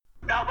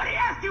Nobody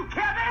asked you,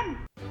 Kevin!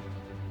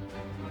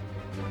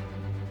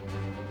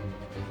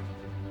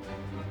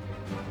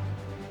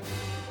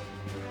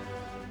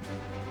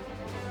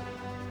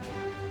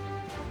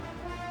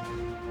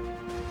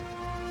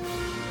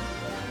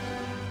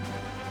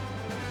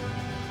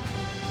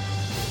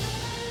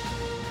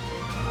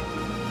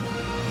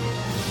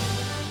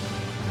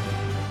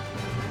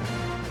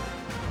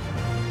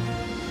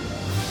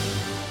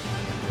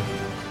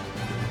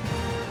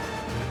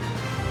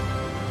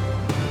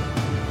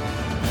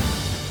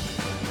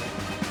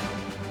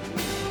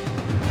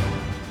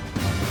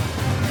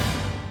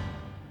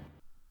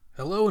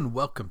 Hello and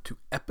welcome to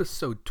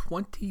episode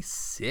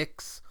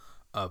 26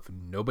 of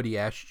Nobody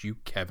Asked You,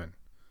 Kevin.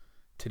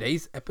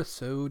 Today's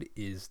episode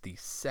is the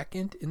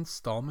second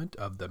installment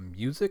of the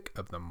Music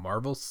of the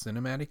Marvel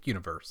Cinematic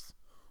Universe,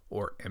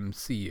 or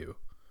MCU,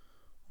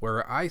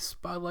 where I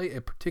spotlight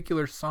a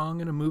particular song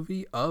in a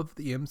movie of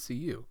the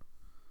MCU.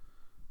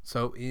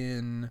 So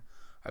in,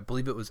 I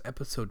believe it was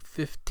episode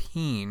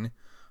 15,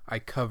 I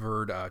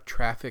covered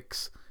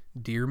Traffic's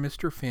Dear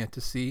Mr.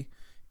 Fantasy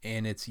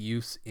and its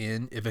use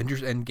in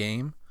Avengers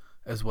Endgame,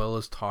 as well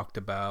as talked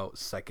about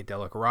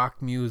psychedelic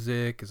rock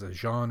music as a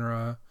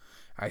genre.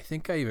 I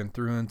think I even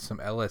threw in some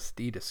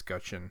LSD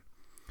discussion.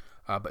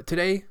 But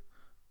today,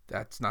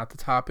 that's not the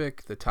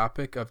topic. The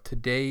topic of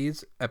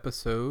today's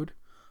episode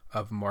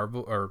of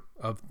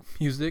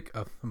Music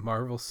of the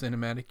Marvel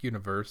Cinematic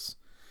Universe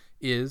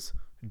is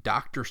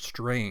Doctor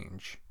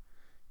Strange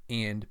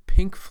and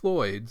Pink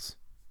Floyd's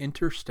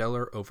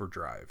Interstellar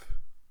Overdrive.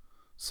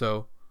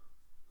 So,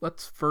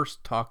 let's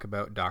first talk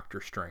about Doctor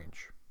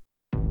Strange.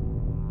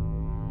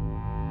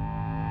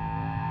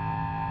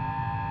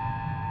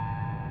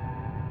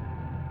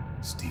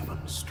 Stephen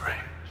Strange.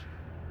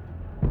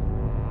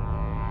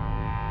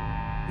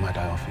 Might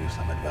I offer you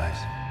some advice?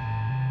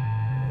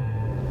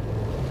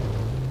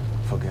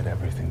 Forget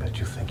everything that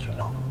you think you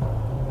know.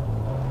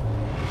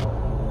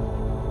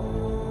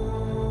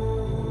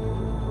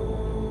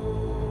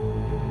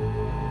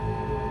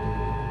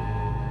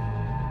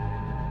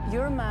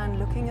 You're a man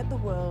looking at the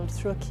world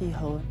through a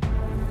keyhole.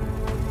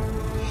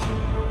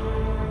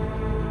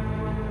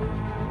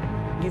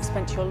 You've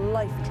spent your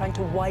life trying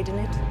to widen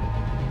it.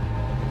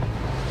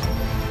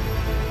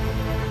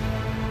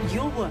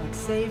 Your work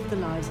saved the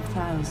lives of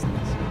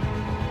thousands.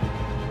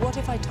 What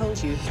if I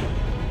told you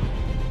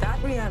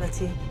that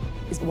reality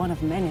is one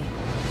of many?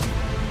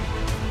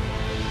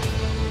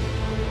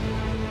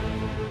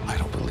 I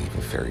don't believe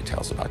in fairy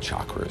tales about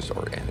chakras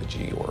or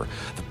energy or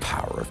the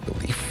power of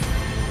belief.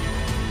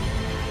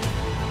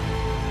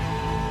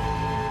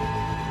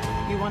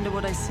 You wonder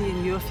what I see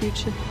in your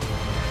future?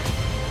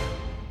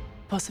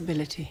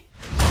 Possibility.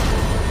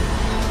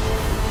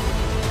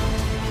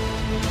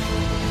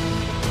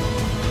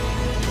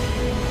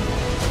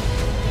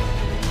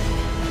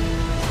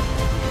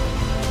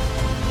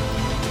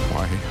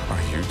 Why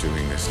are you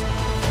doing this?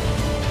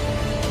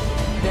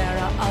 There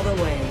are other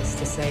ways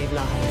to save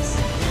lives.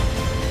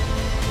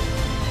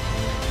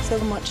 So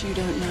much you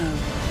don't know.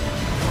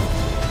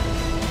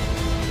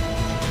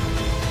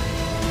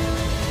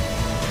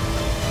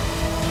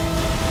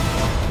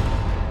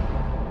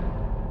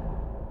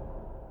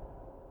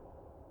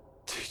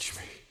 Teach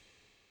me.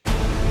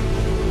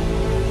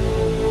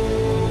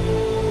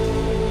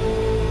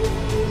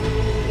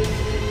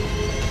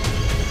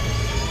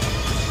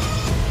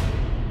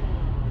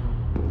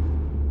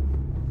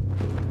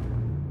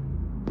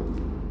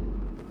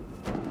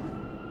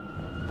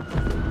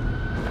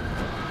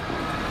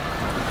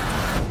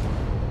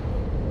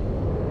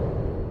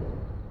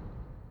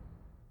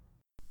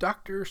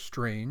 Doctor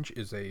Strange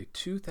is a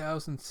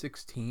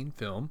 2016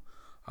 film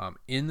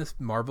in the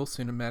Marvel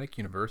Cinematic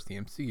Universe, the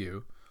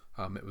MCU.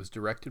 It was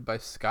directed by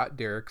Scott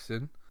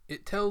Derrickson.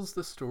 It tells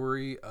the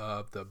story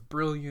of the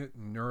brilliant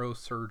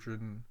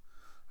neurosurgeon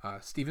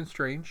Stephen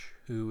Strange,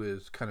 who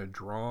is kind of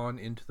drawn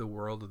into the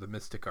world of the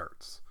mystic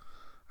arts.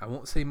 I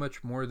won't say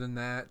much more than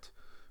that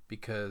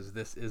because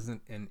this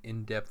isn't an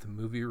in-depth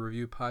movie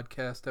review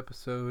podcast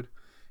episode,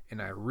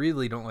 and I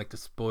really don't like to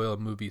spoil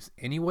movies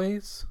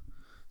anyways,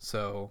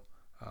 so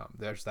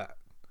there's that.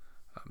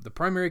 The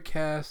primary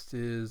cast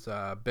is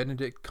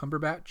Benedict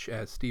Cumberbatch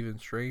as Stephen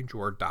Strange,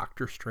 or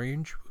Doctor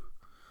Strange,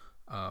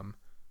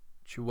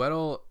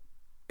 Chiwetel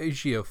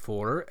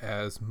Ejiofor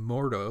as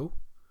Mordo,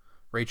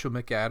 Rachel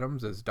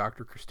McAdams as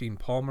Dr. Christine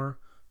Palmer,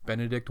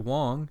 Benedict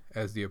Wong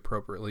as the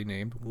appropriately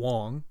named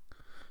Wong,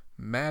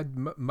 Mad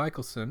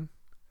Michelson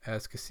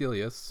as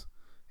Caecilius,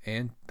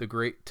 and the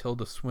great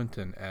Tilda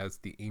Swinton as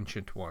the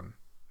Ancient One.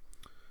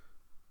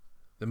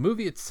 The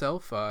movie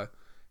itself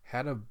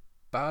had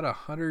about a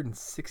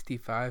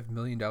 $165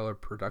 million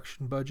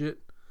production budget,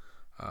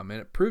 and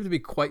it proved to be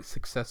quite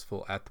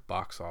successful at the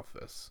box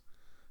office.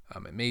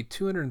 It made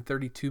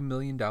 $232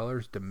 million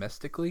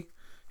domestically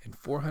and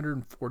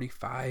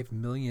 $445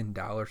 million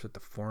at the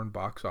foreign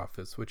box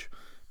office, which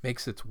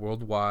makes its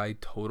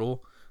worldwide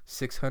total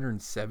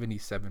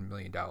 $677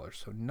 million.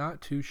 So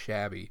not too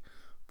shabby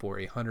for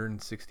a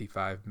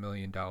 $165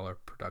 million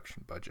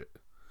production budget.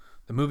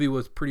 The movie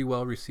was pretty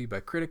well received by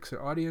critics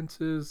and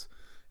audiences,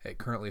 It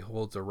currently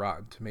holds a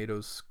Rotten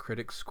Tomatoes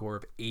critic score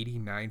of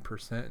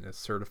 89% and is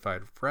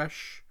certified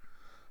fresh.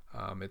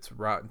 Its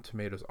Rotten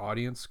Tomatoes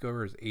audience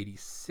score is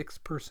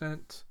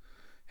 86%.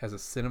 Has a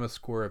cinema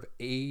score of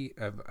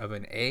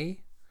an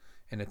A,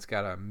 and it's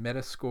got a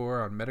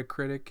Metascore on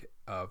Metacritic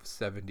of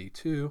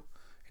 72,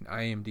 an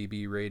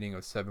IMDb rating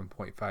of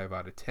 7.5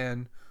 out of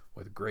 10,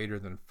 with greater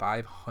than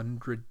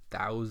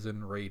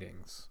 500,000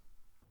 ratings.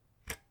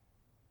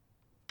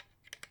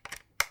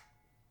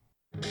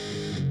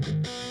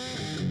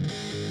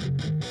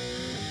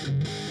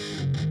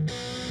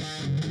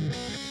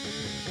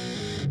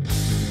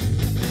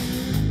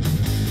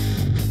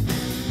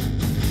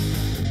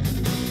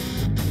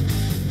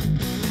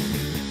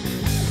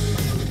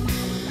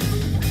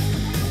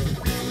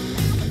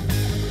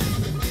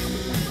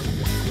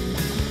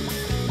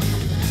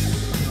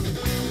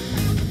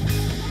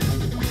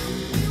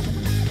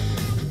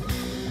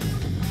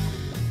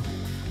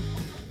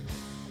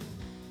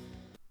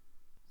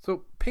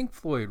 So Pink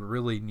Floyd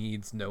really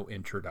needs no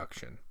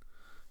introduction.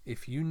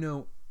 If you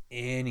know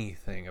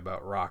anything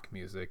about rock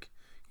music,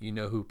 you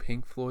know who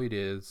Pink Floyd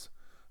is,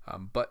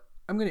 but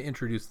I'm going to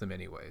introduce them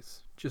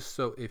anyways, just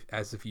so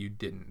as if you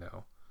didn't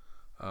know.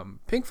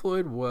 Pink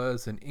Floyd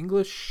was an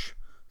English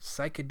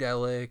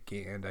psychedelic,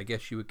 and I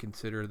guess you would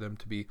consider them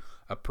to be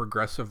a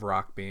progressive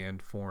rock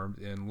band formed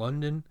in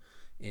London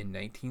in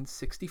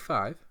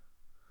 1965.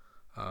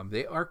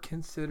 They are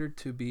considered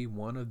to be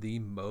one of the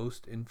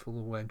most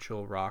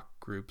influential rock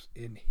groups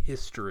in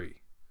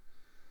history.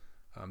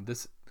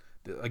 This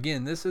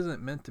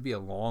isn't meant to be a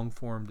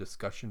long-form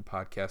discussion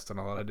podcast on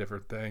a lot of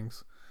different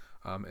things,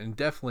 and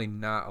definitely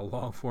not a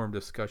long-form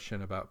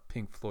discussion about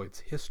Pink Floyd's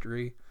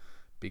history,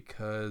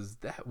 because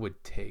that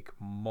would take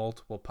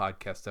multiple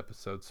podcast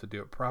episodes to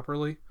do it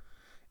properly,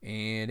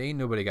 and ain't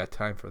nobody got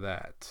time for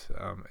that.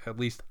 At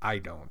least I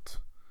don't.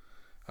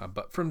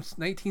 But from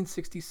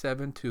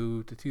 1967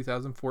 to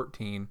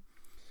 2014,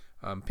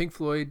 Pink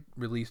Floyd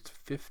released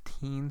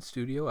 15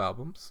 studio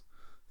albums,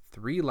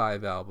 3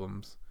 live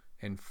albums,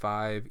 and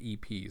 5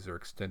 EPs or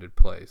extended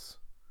plays.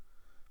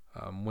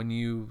 When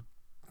you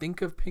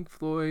think of Pink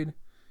Floyd,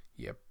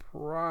 you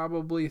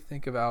probably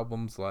think of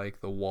albums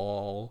like The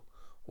Wall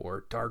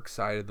or Dark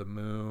Side of the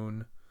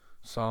Moon,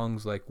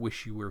 songs like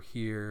Wish You Were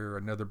Here,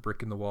 Another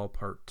Brick in the Wall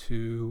Part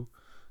 2,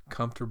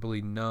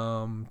 Comfortably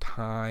Numb,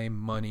 Time,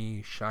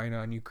 Money, Shine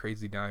On You,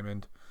 Crazy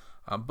Diamond.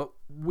 But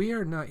we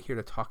are not here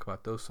to talk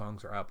about those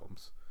songs or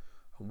albums.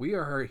 We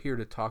are here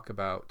to talk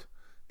about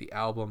the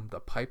album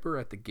The Piper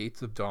at the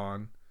Gates of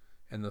Dawn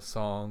and the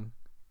song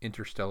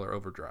Interstellar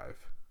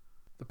Overdrive.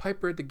 The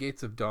Piper at the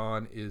Gates of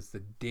Dawn is the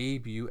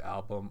debut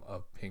album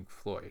of Pink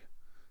Floyd.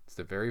 It's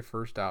the very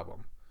first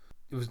album.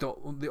 It was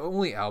the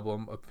only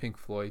album of Pink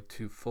Floyd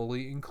to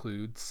fully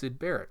include Syd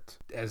Barrett,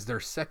 as their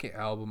second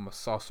album, A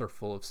Saucer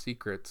Full of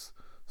Secrets,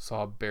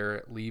 saw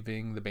Barrett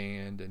leaving the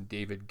band and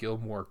David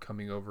Gilmour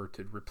coming over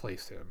to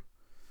replace him.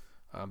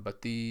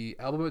 But the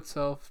album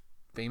itself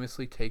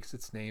famously takes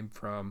its name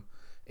from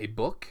a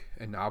book,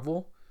 a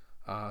novel,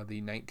 the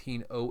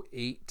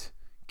 1908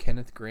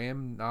 Kenneth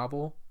Grahame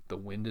novel, The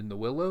Wind in the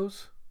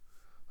Willows.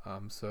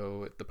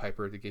 So The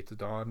Piper at the Gates of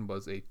Dawn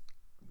was a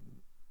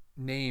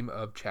name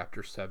of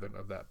chapter 7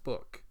 of that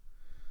book.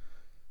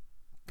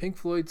 Pink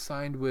Floyd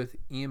signed with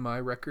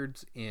EMI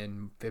Records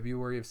in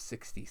February of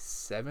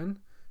 1967,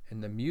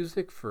 and the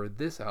music for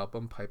this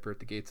album, Piper at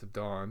the Gates of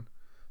Dawn,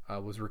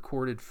 was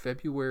recorded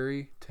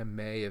February to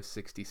May of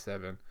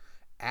 1967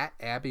 at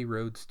Abbey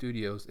Road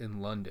Studios in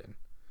London,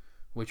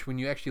 which when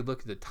you actually look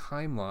at the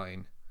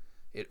timeline,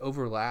 it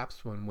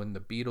overlaps when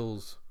the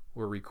Beatles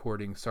were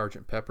recording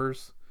Sgt.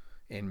 Pepper's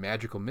and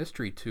Magical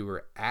Mystery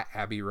Tour at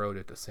Abbey Road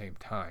at the same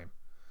time.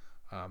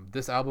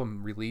 This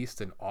album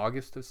released in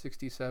August of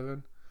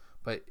 1967,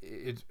 but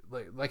it's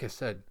like I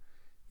said,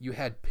 you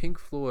had Pink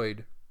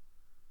Floyd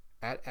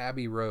at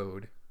Abbey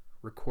Road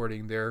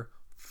recording their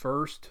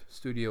first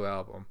studio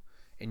album,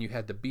 and you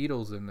had the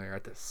Beatles in there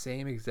at the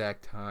same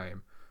exact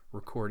time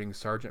recording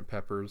Sgt.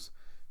 Pepper's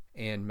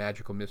and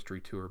Magical Mystery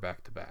Tour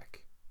back to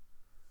back.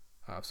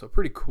 So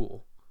pretty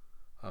cool.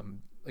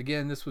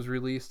 Again, this was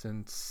released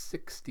in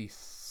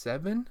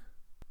 1967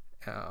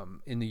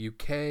 in the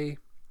UK.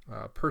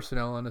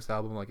 Personnel on this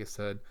album, like I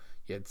said,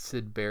 you had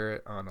Syd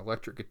Barrett on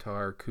electric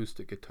guitar,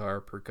 acoustic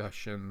guitar,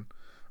 percussion,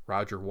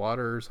 Roger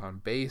Waters on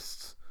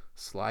bass,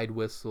 slide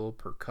whistle,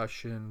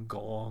 percussion,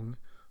 gong,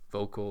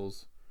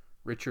 vocals,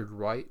 Richard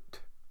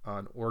Wright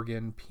on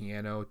organ,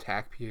 piano,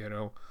 tack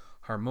piano,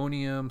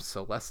 harmonium,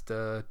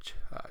 celesta,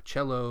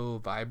 cello,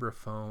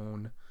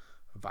 vibraphone,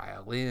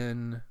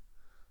 violin,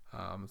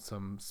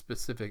 some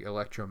specific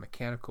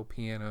electromechanical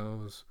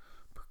pianos,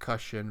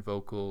 percussion,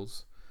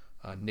 vocals,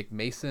 Nick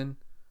Mason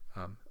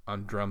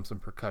on drums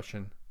and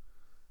percussion.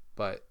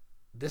 But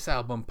this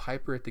album,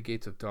 Piper at the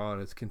Gates of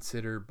Dawn, is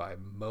considered by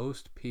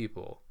most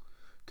people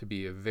to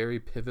be a very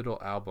pivotal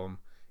album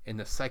in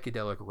the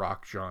psychedelic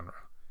rock genre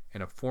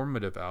and a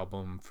formative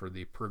album for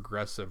the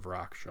progressive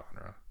rock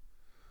genre.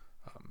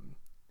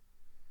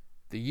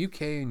 The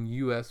UK and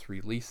US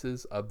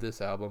releases of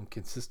this album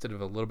consisted of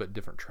a little bit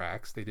different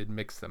tracks. They did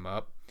mix them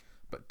up,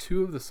 but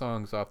two of the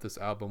songs off this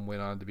album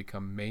went on to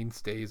become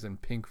mainstays in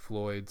Pink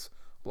Floyd's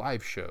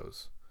live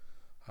shows.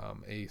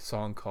 A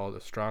song called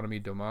Astronomy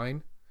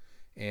Domain,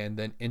 and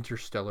then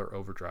Interstellar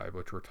Overdrive,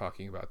 which we're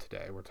talking about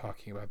today. We're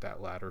talking about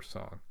that latter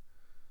song.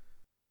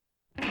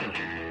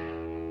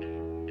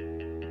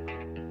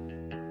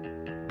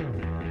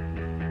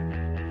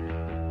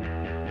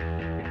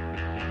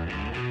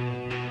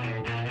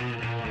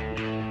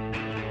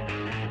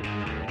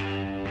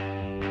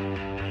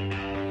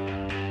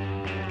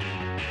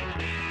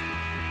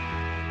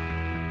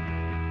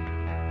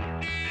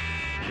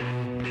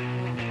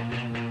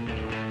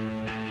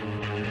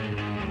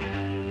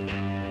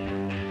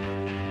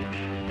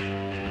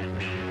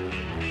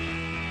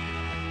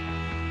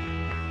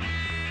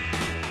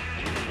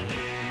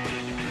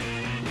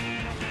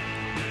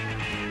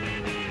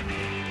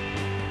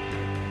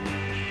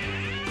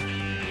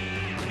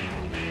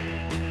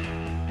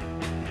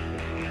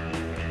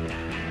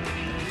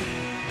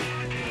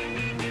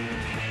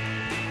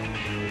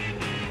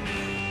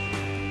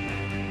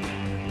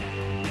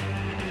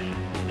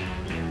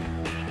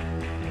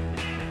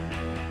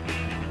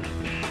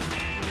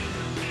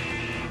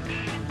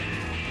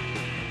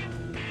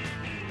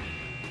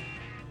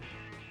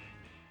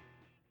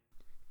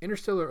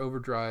 Interstellar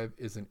Overdrive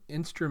is an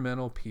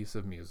instrumental piece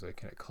of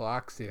music, and it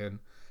clocks in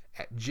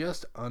at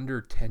just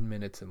under 10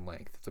 minutes in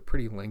length. It's a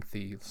pretty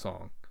lengthy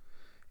song,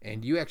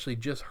 and you actually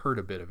just heard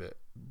a bit of it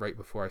right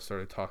before I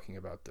started talking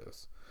about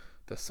this.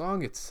 The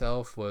song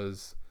itself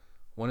was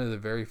one of the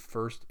very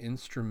first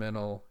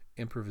instrumental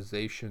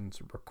improvisations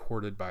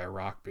recorded by a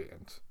rock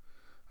band.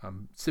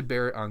 Syd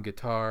Barrett on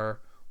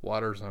guitar,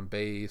 Waters on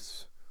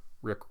bass,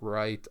 Rick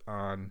Wright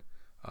on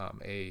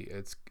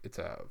it's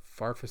a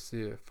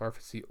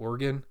Farfisa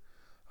organ.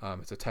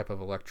 It's a type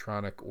of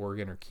electronic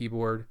organ or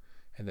keyboard,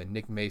 and then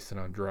Nick Mason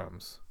on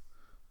drums.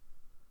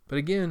 But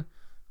again,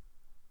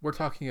 we're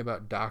talking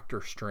about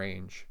Doctor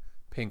Strange,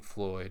 Pink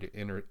Floyd,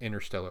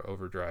 Interstellar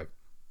Overdrive.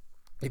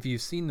 If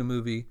you've seen the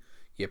movie,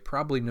 you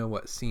probably know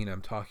what scene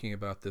I'm talking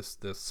about this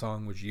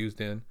song was used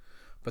in,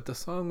 but the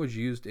song was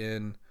used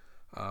in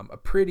a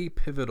pretty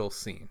pivotal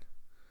scene.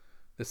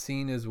 The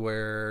scene is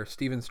where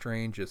Stephen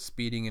Strange is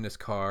speeding in his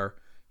car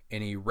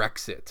and he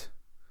wrecks it.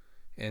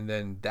 And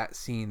then that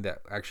scene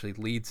that actually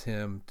leads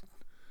him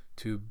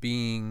to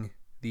being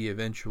the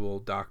eventual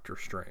Doctor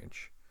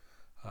Strange.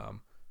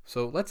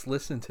 So let's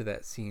listen to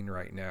that scene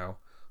right now.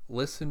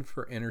 Listen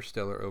for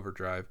Interstellar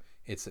Overdrive.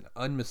 It's an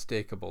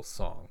unmistakable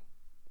song.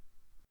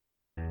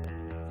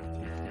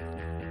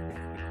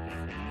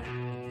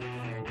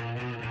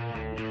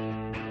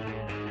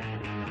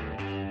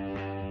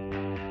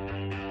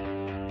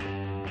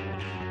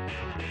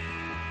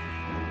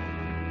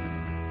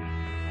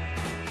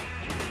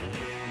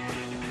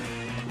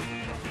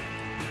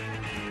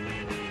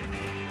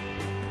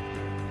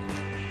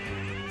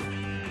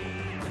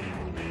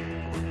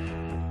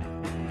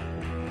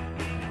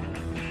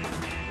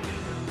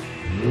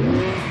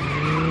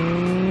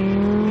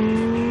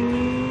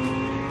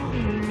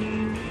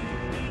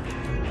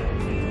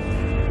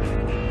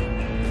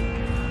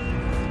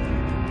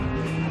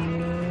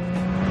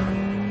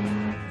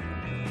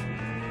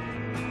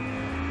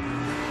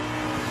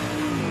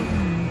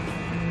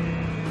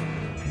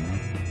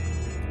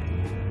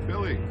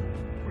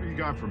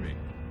 For me.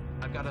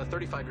 I've got a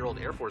 35-year-old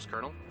Air Force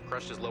colonel,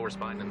 crushed his lower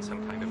spine in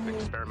some kind of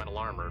experimental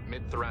armor,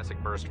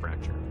 mid-thoracic burst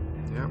fracture.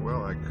 Yeah,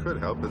 well, I could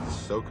help, but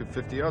so could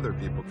 50 other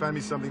people. Find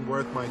me something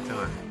worth my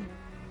time.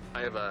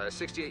 I have a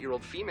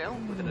 68-year-old female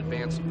with an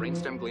advanced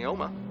brainstem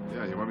glioma.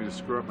 Yeah, you want me to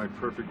screw up my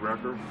perfect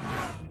record?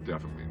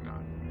 Definitely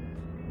not.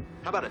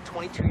 How about a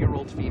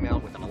 22-year-old female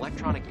with an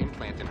electronic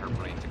implant in her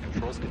brain to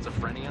control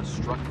schizophrenia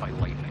struck by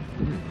lightning?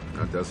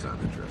 That does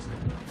sound interesting.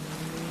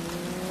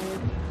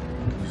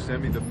 Can you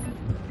send me the...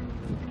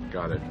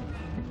 Got it.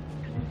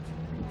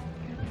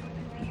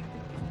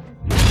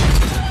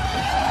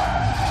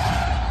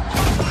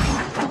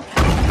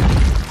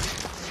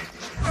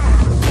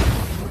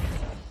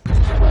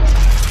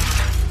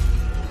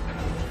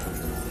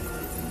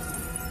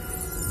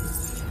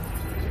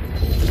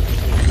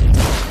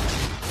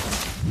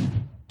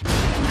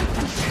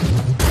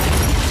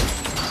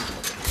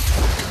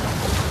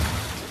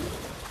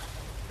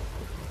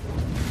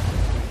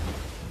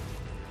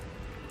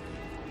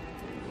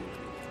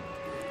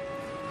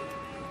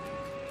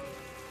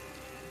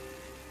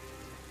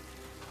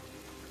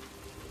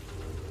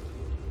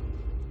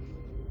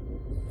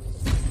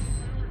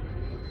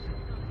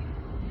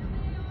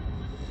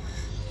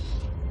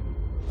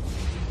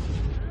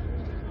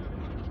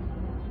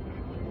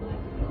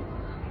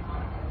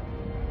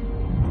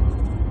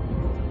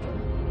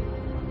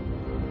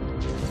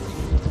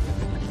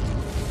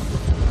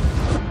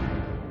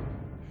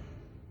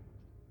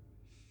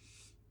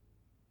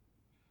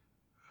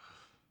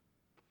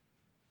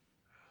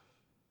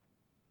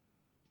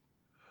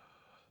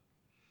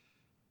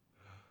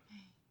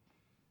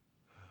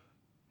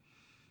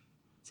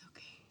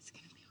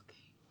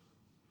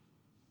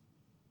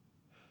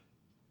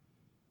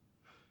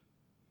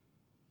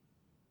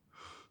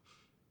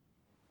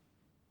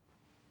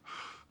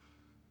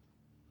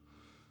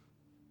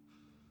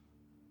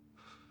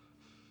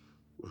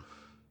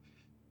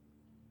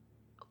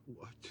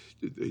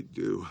 did they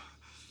do?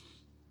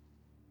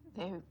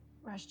 They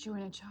rushed you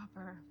in a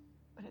chopper,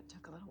 but it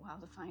took a little while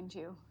to find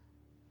you.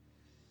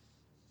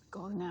 The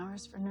golden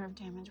hours for nerve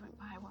damage went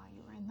by while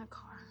you were in the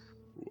car.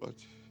 What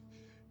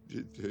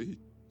did they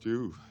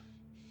do?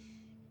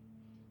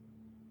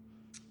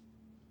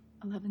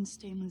 11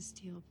 stainless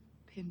steel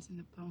pins in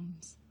the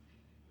bones.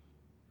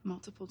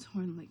 Multiple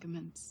torn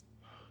ligaments.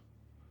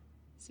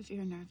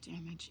 Severe nerve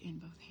damage in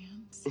both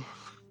hands.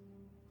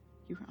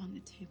 You were on the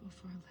table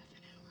for 11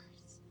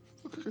 hours.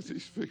 Look at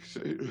these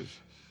fixators.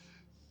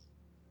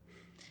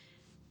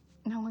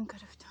 No one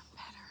could have done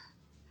better.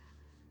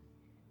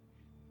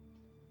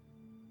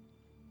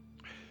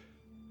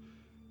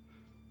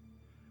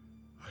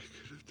 I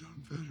could have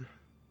done better.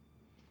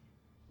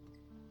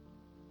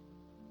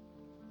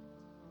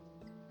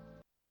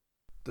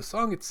 The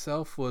song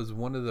itself was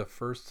one of the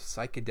first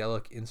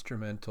psychedelic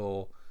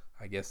instrumental,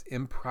 I guess,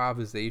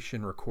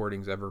 improvisation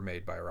recordings ever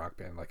made by a rock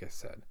band, like I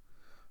said.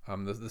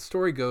 The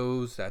story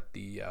goes that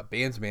the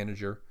band's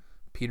manager,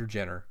 Peter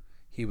Jenner,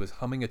 he was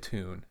humming a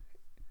tune,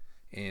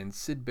 and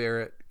Syd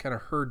Barrett kind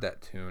of heard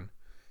that tune,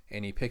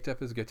 and he picked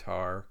up his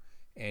guitar,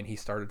 and he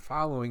started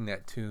following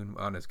that tune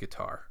on his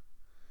guitar.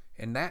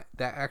 And that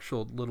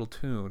actual little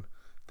tune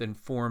then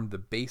formed the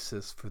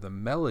basis for the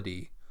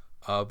melody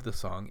of the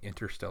song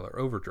Interstellar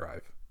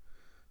Overdrive.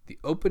 The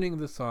opening of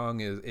the song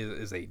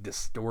is a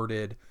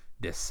distorted,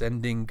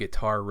 descending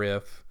guitar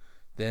riff.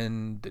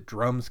 Then the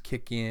drums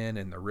kick in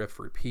and the riff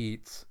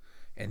repeats.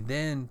 And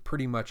then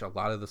pretty much a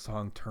lot of the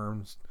song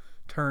turns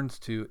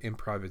to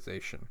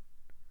improvisation.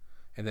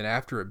 And then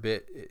after a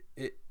bit,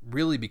 it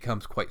really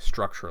becomes quite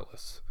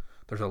structureless.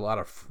 There's a lot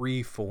of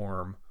free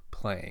form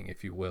playing,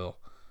 if you will,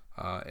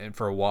 and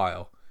for a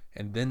while.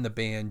 And then the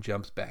band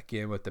jumps back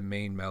in with the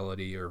main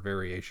melody or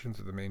variations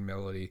of the main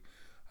melody.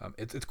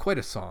 It's quite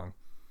a song.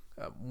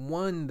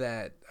 One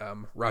that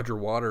Roger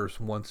Waters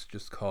once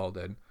just called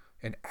an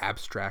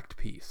abstract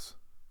piece,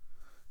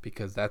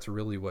 because that's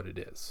really what it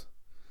is.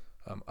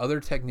 Other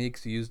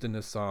techniques used in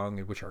this song,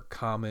 which are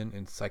common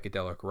in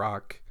psychedelic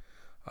rock,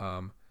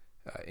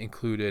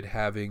 included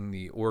having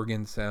the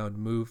organ sound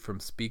move from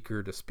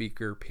speaker to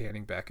speaker,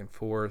 panning back and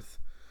forth,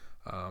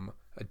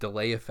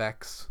 delay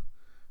effects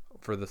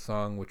for the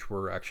song, which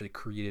were actually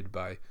created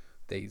by,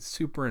 they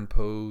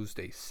superimposed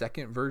a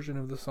second version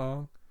of the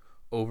song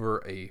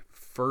over a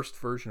first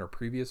version or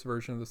previous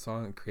version of the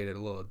song and created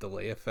a little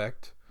delay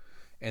effect.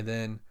 And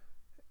then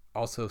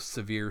also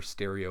severe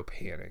stereo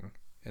panning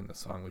in the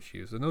song was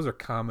used. And those are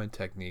common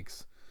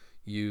techniques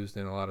used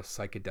in a lot of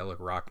psychedelic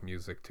rock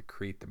music to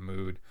create the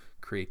mood,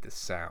 create the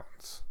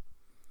sounds.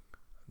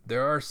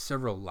 There are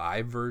several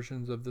live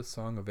versions of this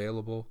song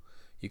available.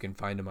 You can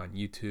find them on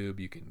YouTube.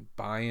 You can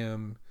buy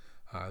them.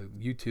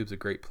 YouTube's a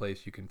great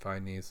place you can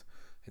find these.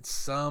 And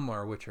some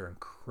are which are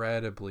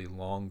incredibly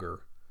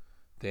longer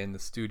than the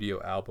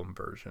studio album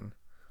version,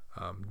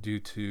 due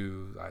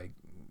to,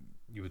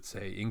 you would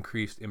say,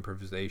 increased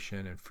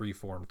improvisation and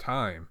freeform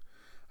time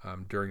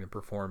during the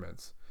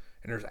performance.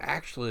 And there's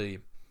actually,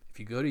 if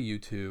you go to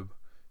YouTube,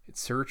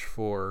 search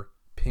for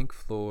Pink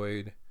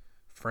Floyd,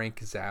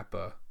 Frank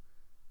Zappa,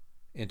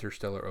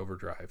 Interstellar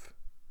Overdrive.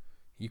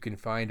 You can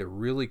find a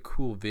really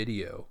cool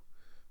video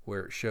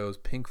where it shows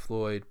Pink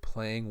Floyd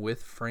playing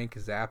with Frank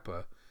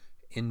Zappa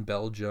in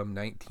Belgium,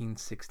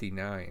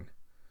 1969.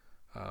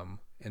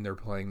 And they're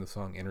playing the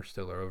song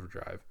Interstellar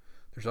Overdrive.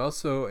 There's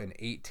also an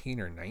 18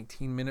 or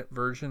 19 minute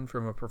version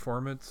from a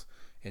performance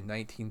in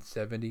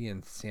 1970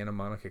 in Santa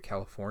Monica,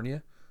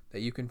 California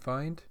that you can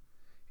find.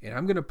 And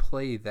I'm going to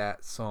play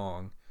that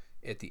song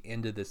at the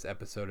end of this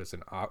episode as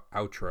an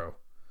outro.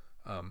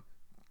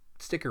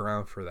 Stick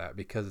around for that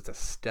because it's a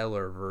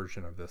stellar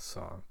version of this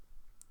song.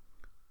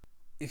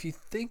 If you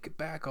think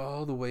back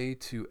all the way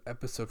to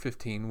episode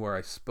 15 where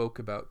I spoke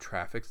about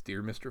Traffic's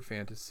Dear Mr.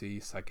 Fantasy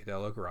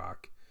psychedelic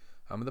rock,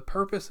 the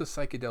purpose of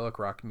psychedelic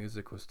rock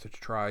music was to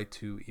try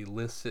to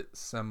elicit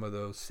some of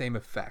those same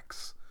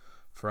effects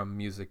from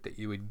music that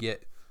you would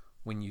get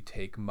when you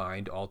take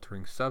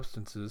mind-altering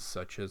substances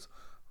such as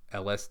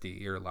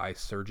LSD or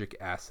lysergic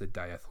acid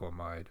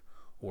diethylamide,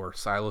 or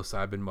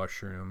psilocybin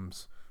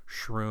mushrooms,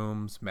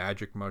 shrooms,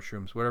 magic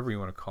mushrooms, whatever you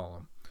want to call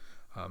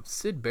them.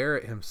 Syd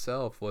Barrett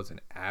himself was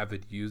an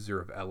avid user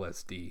of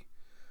LSD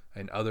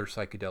and other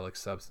psychedelic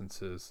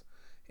substances,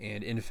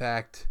 and in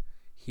fact,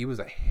 he was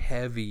a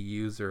heavy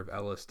user of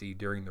LSD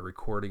during the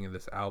recording of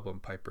this album,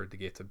 Piper at the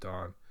Gates of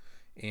Dawn.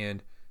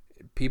 And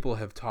people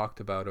have talked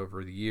about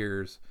over the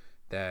years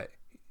that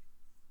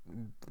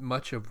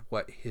much of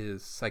what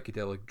his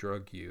psychedelic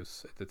drug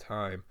use at the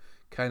time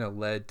kind of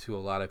led to a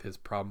lot of his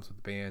problems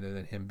with the band, and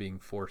then him being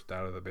forced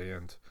out of the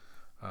band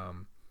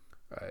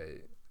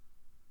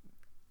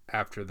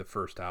after the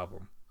first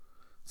album.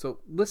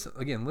 So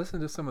listen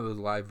to some of those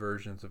live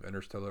versions of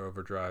Interstellar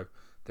Overdrive.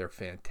 They're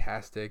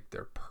fantastic.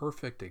 They're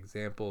perfect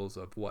examples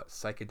of what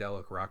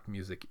psychedelic rock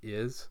music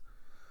is.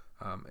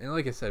 And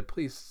like I said,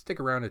 please stick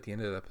around at the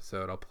end of the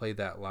episode. I'll play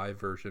that live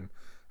version.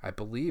 I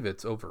believe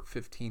it's over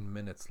 15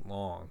 minutes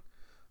long.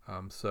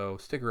 So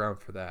stick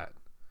around for that.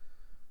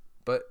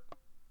 But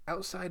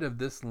outside of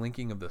this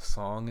linking of the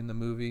song in the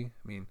movie,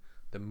 I mean,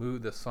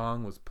 the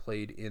song was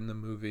played in the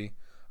movie.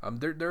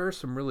 There are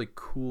some really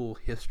cool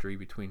history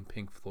between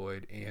Pink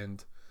Floyd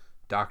and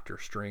Doctor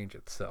Strange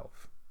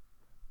itself.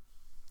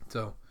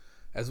 So,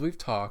 as we've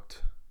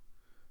talked,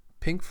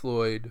 Pink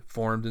Floyd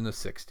formed in the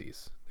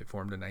 60s. They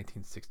formed in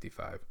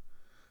 1965.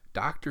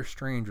 Doctor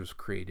Strange was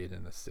created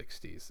in the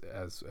 60s,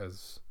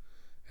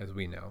 as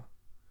we know.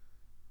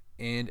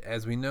 And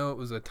as we know, it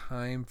was a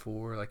time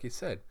for, like I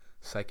said,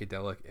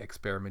 psychedelic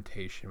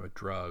experimentation with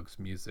drugs,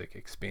 music,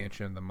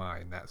 expansion of the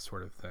mind, that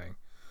sort of thing.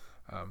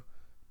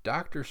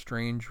 Doctor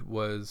Strange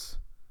was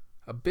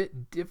a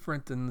bit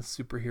different than the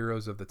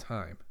superheroes of the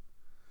time.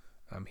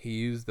 He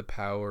used the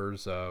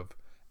powers of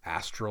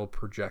astral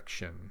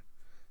projection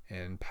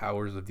and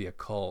powers of the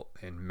occult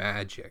and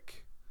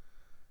magic,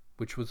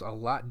 which was a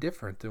lot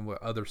different than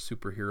what other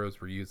superheroes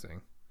were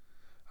using.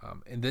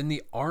 And then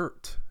the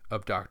art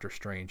of Doctor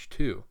Strange,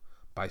 too,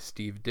 by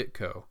Steve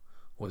Ditko,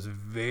 was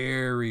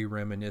very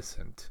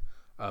reminiscent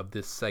of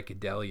this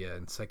psychedelia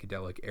and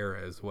psychedelic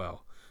era as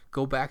well.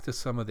 Go back to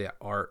some of the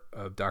art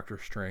of Doctor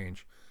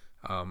Strange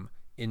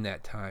in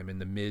that time, in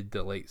the mid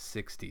to late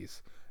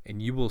 60s,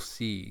 and you will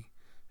see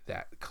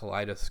that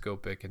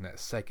kaleidoscopic and that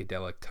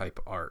psychedelic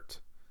type art.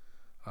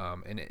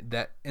 And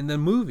the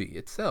movie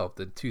itself,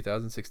 the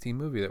 2016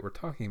 movie that we're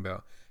talking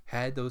about,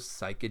 had those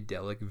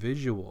psychedelic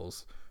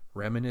visuals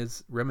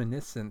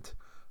reminiscent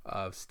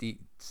of Steve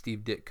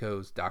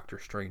Ditko's Doctor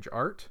Strange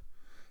art.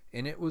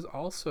 And it was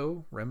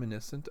also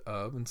reminiscent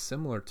of and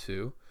similar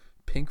to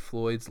Pink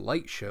Floyd's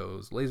light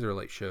shows, laser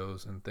light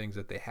shows, and things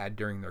that they had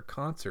during their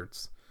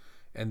concerts.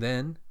 And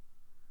then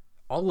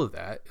all of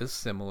that is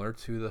similar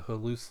to the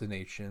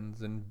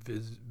hallucinations and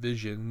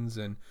visions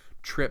and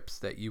trips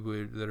that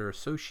are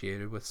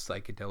associated with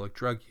psychedelic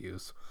drug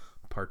use,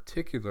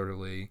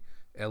 particularly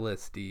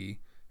LSD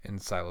and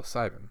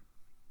psilocybin.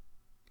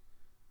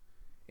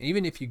 And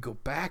even if you go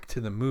back to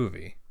the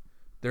movie,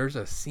 there's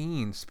a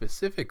scene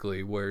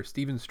specifically where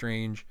Stephen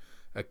Strange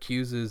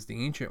accuses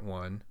the Ancient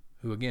One,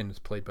 who again is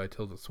played by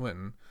Tilda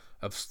Swinton,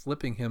 of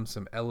slipping him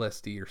some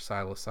LSD or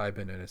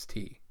psilocybin in his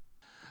tea.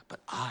 But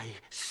I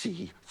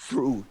see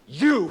through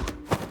you!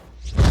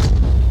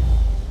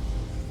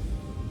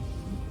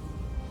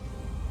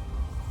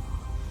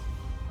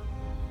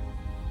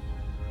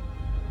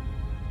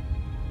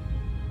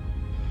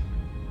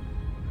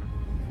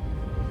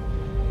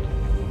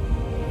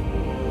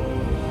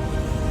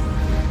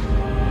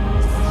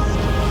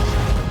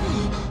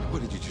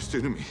 What did you just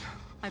do to me?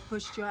 I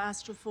pushed your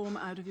astral form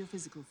out of your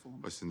physical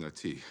form. What's in that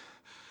tea?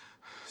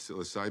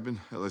 Psilocybin?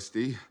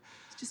 LSD?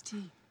 It's just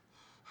tea.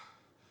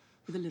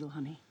 With a little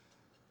honey.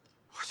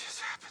 What just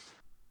happened?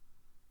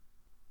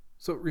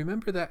 So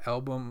remember that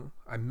album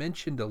I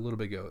mentioned a little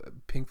bit ago,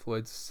 Pink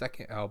Floyd's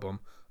second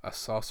album, A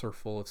Saucer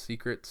Full of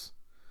Secrets?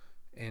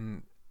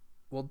 And,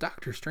 well,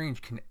 Doctor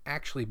Strange can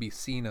actually be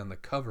seen on the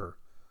cover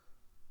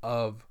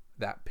of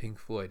that Pink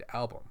Floyd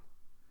album.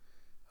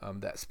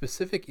 That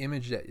specific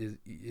image that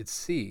it's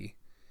see,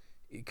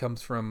 it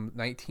comes from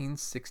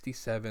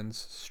 1967's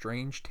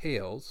Strange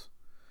Tales,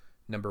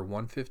 number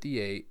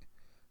 158.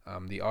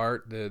 The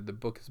art, the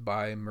book is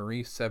by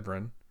Marie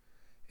Severin,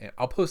 and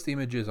I'll post the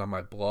images on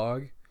my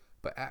blog,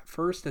 but at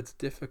first it's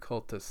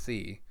difficult to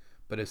see,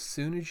 but as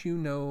soon as you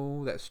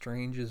know that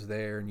Strange is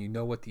there and you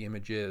know what the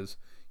image is,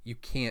 you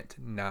can't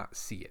not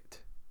see it.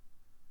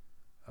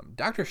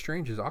 Doctor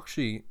Strange is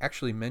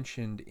actually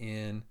mentioned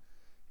in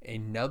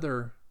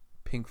another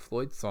Pink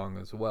Floyd song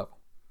as well.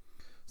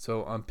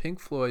 So on Pink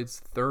Floyd's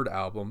third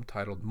album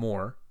titled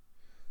More,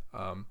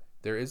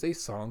 there is a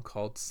song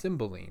called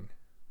Cymbeline.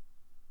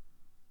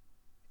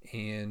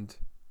 And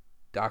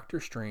Doctor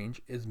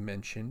Strange is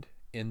mentioned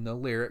in the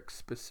lyrics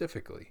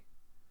specifically.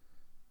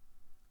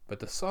 But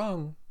the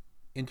song,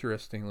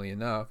 interestingly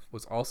enough,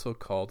 was also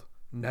called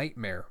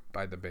Nightmare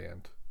by the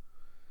band.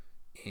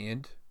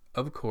 And,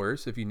 of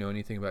course, if you know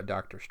anything about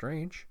Doctor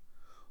Strange,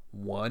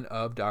 one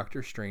of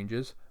Doctor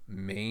Strange's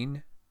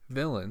main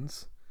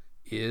villains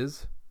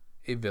is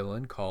a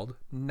villain called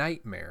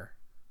Nightmare.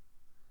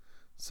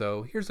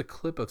 So here's a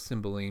clip of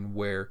Cymbeline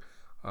where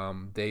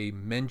they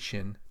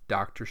mention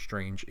Doctor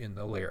Strange in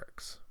the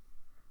lyrics.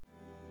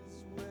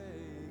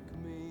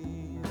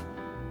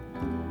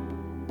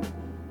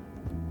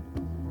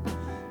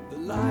 The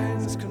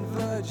lines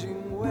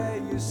converging where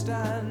you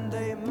stand,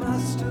 they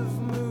must have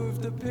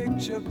moved the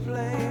picture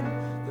plane.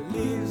 The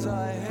leaves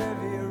are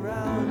heavy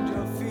around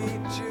your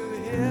feet, you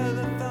hear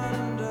the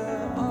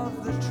thunder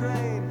of the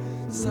train.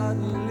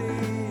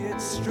 Suddenly it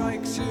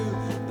strikes you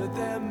that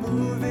they're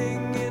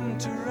moving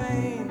into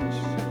range,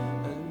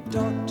 and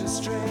Doctor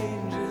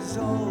Strange is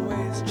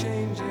always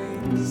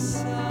changing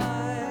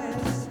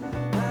size.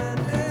 And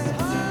it's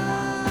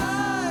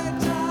high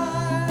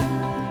time,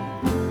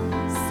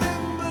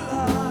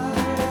 Cymbeline.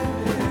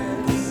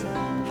 It's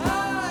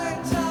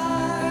high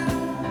time,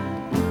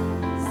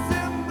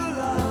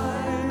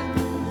 Cymbeline.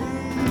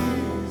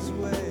 Please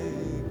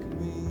wake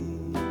me.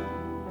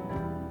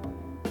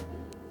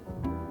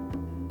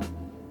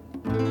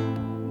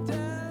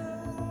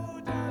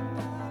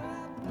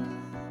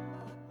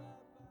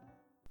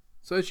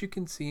 So as you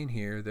can see in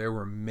here, there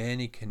were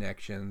many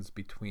connections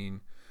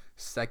between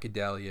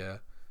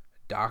psychedelia,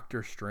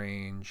 Doctor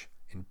Strange,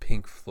 and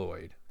Pink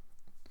Floyd.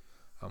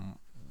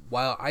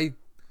 While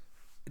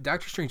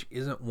Doctor Strange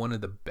isn't one of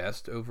the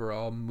best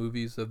overall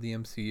movies of the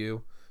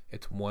MCU,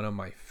 it's one of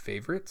my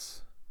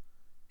favorites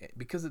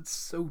because it's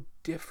so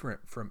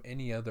different from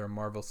any other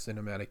Marvel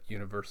Cinematic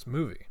Universe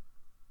movie.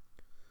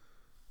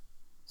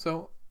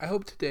 So I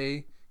hope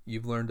today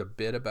you've learned a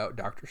bit about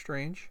Doctor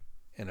Strange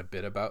and a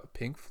bit about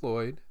Pink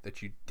Floyd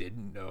that you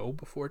didn't know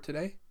before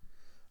today.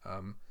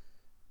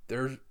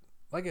 There's,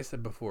 like I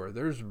said before,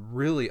 there's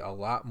really a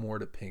lot more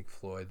to Pink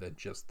Floyd than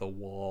just The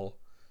Wall,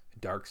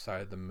 Dark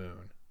Side of the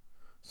Moon.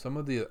 Some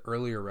of the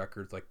earlier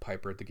records like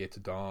Piper at the Gates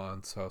of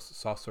Dawn,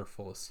 Saucer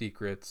Full of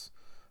Secrets,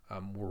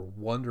 were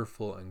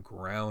wonderful and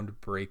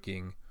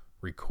groundbreaking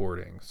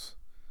recordings.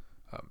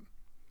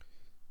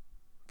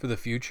 For the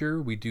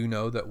future, we do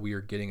know that we are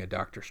getting a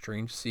Doctor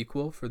Strange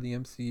sequel for the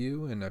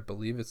MCU, and I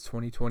believe it's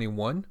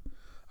 2021,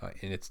 and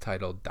it's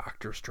titled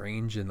Doctor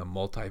Strange in the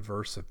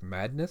Multiverse of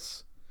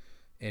Madness.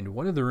 And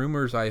one of the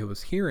rumors I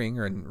was hearing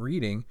and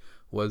reading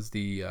was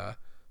the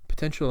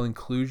potential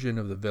inclusion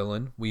of the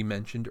villain we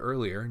mentioned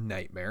earlier,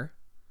 Nightmare.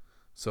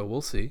 So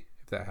we'll see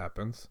if that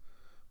happens.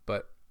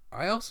 But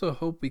I also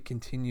hope we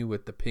continue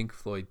with the Pink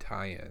Floyd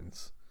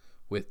tie-ins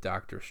with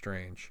Doctor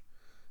Strange,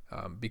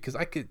 because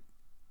I could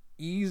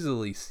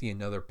easily see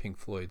another Pink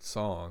Floyd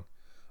song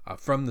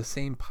from the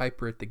same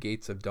Piper at the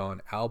Gates of Dawn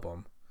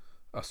album,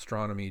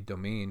 Astronomy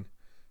Domain,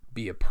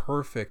 be a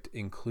perfect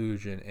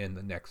inclusion in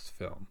the next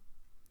film.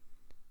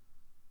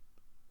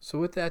 So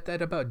with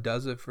that about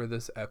does it for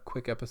this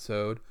quick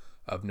episode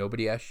of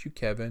Nobody Asked You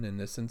Kevin in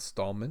this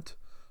installment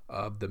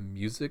of the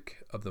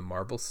music of the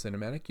Marvel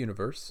Cinematic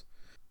Universe.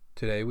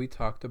 Today we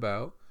talked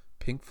about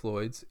Pink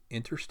Floyd's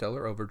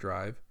Interstellar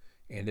Overdrive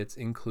and its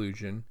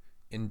inclusion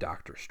in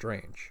Doctor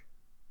Strange.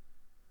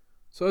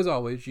 So as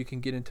always, you can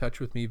get in touch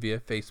with me via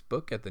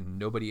Facebook at the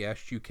Nobody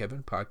Asked You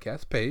Kevin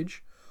podcast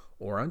page,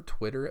 or on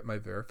Twitter at my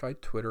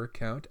verified Twitter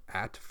account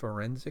at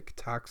Forensic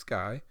Tox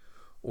Guy,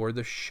 or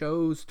the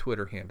show's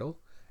Twitter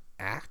handle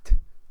at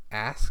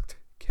Asked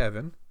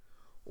Kevin,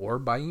 or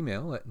by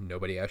email at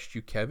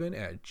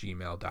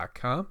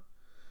nobodyaskegyouKevin@gmail.com.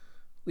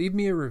 Leave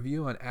me a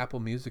review on Apple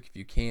Music if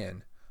you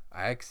can.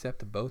 I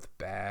accept both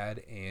bad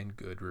and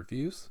good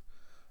reviews.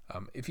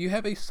 If you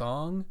have a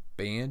song,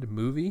 band,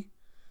 movie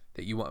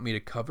that you want me to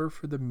cover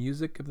for the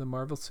music of the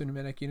Marvel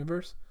Cinematic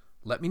Universe,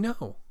 let me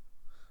know.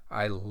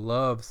 I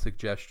love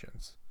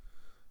suggestions.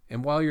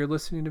 And while you're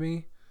listening to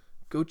me,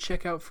 go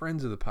check out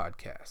friends of the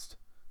podcast.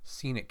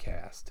 Scenic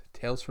Cast,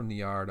 Tales from the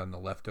Yard on the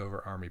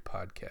Leftover Army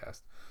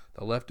podcast,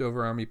 the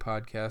Leftover Army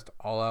podcast,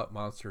 All Out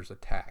Monsters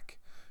Attack,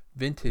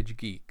 Vintage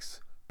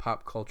Geeks,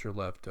 Pop Culture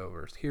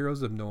Leftovers,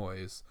 Heroes of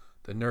Noise,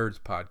 the Nerds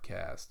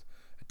podcast,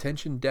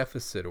 Attention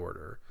Deficit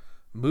Order,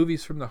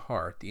 Movies from the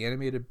Heart, the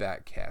Animated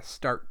Batcast,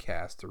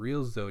 Starkcast, The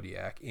Real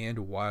Zodiac,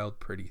 and Wild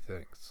Pretty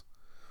Things.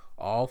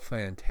 All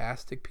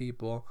fantastic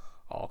people,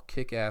 all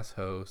kick-ass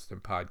hosts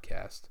and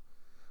podcasts.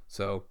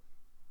 So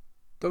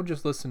don't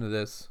just listen to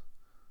this.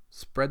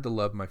 Spread the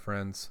love, my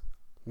friends.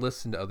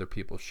 Listen to other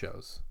people's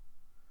shows.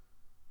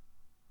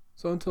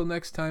 So until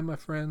next time, my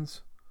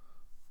friends,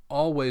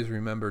 always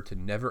remember to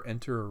never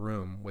enter a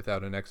room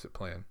without an exit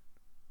plan.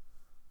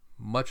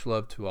 Much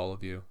love to all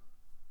of you.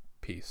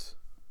 Peace.